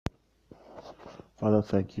Father,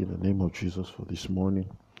 thank you in the name of Jesus for this morning.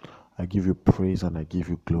 I give you praise and I give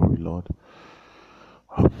you glory, Lord.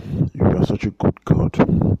 You are such a good God,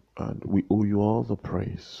 and we owe you all the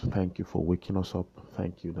praise. Thank you for waking us up.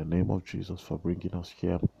 Thank you in the name of Jesus for bringing us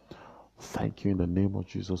here. Thank you in the name of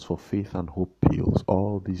Jesus for faith and hope pills.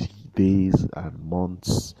 All these days and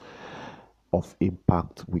months of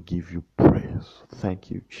impact, we give you praise.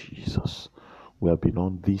 Thank you, Jesus. We have been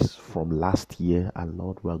on this from last year, and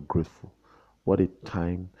Lord, we are grateful. What a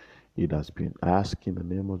time it has been. I ask in the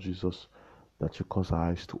name of Jesus that you cause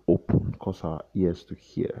our eyes to open, cause our ears to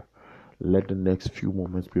hear. Let the next few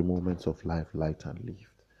moments be moments of life, light, and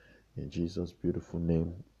lift. In Jesus' beautiful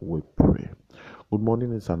name, we pray. Good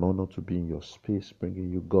morning. It's an honor to be in your space,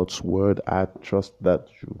 bringing you God's word. I trust that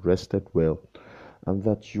you rested well and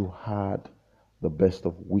that you had the best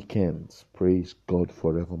of weekends. Praise God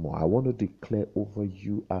forevermore. I want to declare over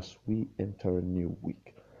you as we enter a new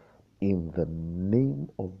week, in the name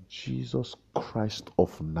of Jesus Christ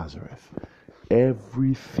of Nazareth,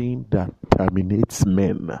 everything that terminates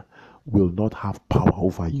men will not have power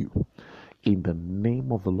over you. In the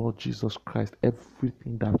name of the Lord Jesus Christ,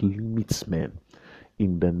 everything that limits men,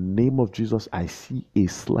 in the name of Jesus, I see a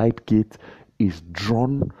slight gate is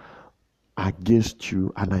drawn against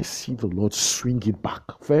you, and I see the Lord swing it back.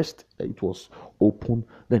 First, it was open,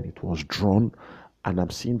 then it was drawn, and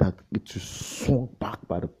I'm seeing that it is swung back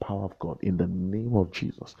by the power of God in the name of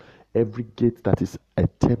Jesus. Every gate that is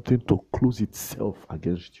attempting to close itself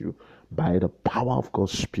against you by the power of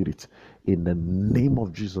God's Spirit, in the name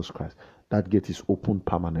of Jesus Christ, that gate is open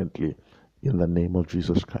permanently. In the name of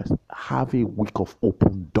Jesus Christ, have a week of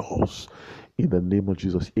open doors. In the name of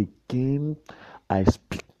Jesus, again, I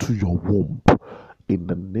speak to your womb in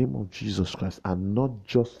the name of Jesus Christ, and not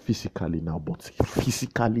just physically now, but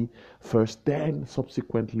physically first, then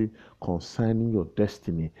subsequently concerning your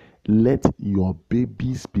destiny. Let your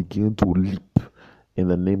babies begin to leap in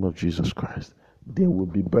the name of Jesus Christ. There will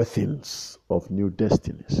be birthings of new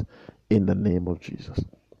destinies in the name of Jesus.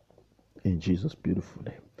 In Jesus' beautiful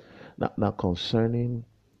name. Now concerning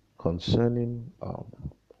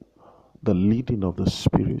the leading of the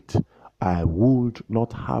Spirit, I would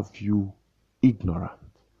not have you ignorant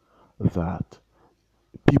that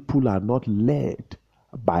people are not led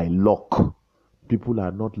by luck. People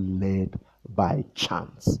are not led by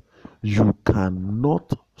chance. You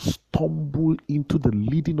cannot stumble into the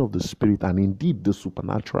leading of the Spirit and indeed the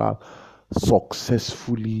supernatural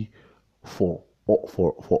successfully for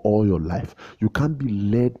all your life. You can't be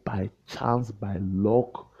led by chance, by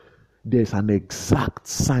luck. There's an exact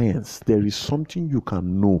science. There is something you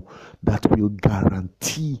can know that will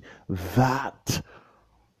guarantee that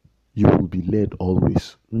you will be led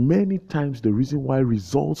always. Many times the reason why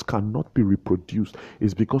results cannot be reproduced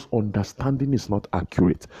is because understanding is not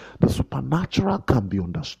accurate. The supernatural can be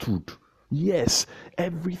understood. Yes,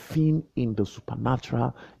 everything in the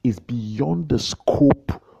supernatural is beyond the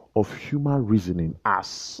scope of human reasoning. As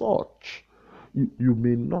such, you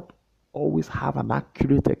may not always have an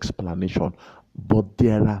accurate explanation, but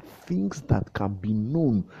there are things that can be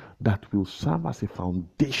known that will serve as a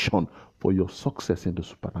foundation for your success in the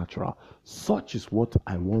supernatural. Such is what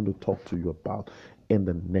I want to talk to you about in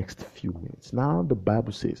the next few minutes. Now, the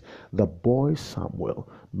Bible says the boy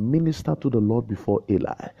Samuel ministered to the Lord before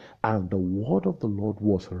Eli, and the word of the Lord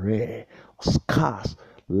was rare, scarce,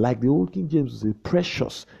 like the old King James would say,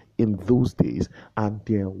 precious in those days, and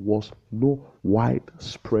there was no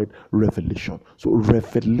widespread revelation. So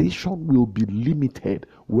revelation will be limited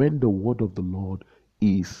when the word of the Lord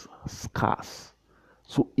is scarce.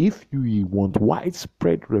 So if you want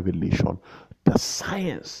widespread revelation, the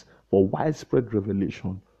science for widespread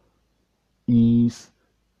revelation is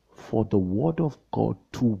for the word of God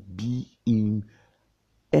to be in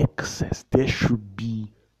excess. There should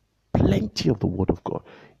be plenty of the word of God.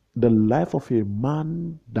 The life of a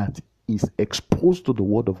man that is exposed to the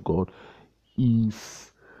word of God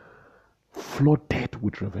is flooded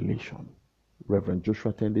with revelation. Reverend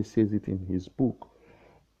Joshua Tende says it in his book,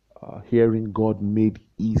 Hearing God Made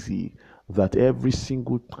Easy, that every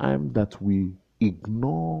single time that we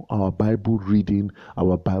ignore our Bible reading,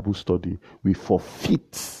 our Bible study, we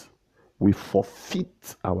forfeit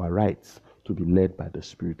our rights to be led by the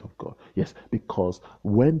Spirit of God. Yes, because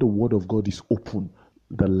when the word of God is open,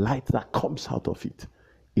 the light that comes out of it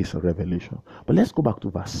is a revelation. But let's go back to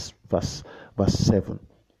verse 7.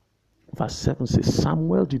 Verse 7 says,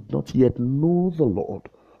 Samuel did not yet know the Lord,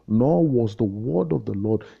 nor was the word of the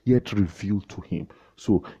Lord yet revealed to him.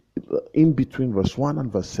 So in between verse 1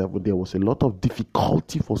 and verse 7, there was a lot of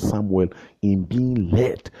difficulty for Samuel in being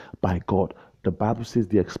led by God. the Bible says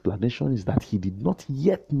the explanation is that he did not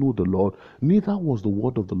yet know the Lord, neither was the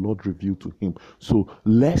word of the Lord revealed to him. So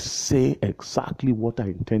let's say exactly what I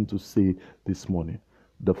intend to say this morning.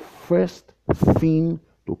 The first thing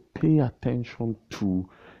to pay attention to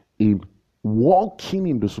in walking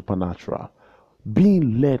in the supernatural,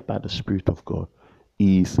 being led by the Spirit of God,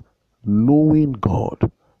 is knowing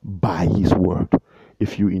God by His word.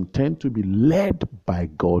 If you intend to be led by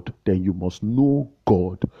God, then you must know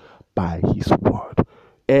God by His word.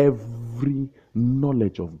 Every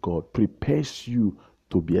knowledge of God prepares you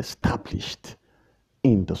to be established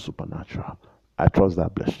in the supernatural. I trust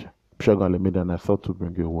that blessed you. Pshagan Lemida, and I thought to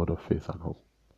bring you a word of faith and hope.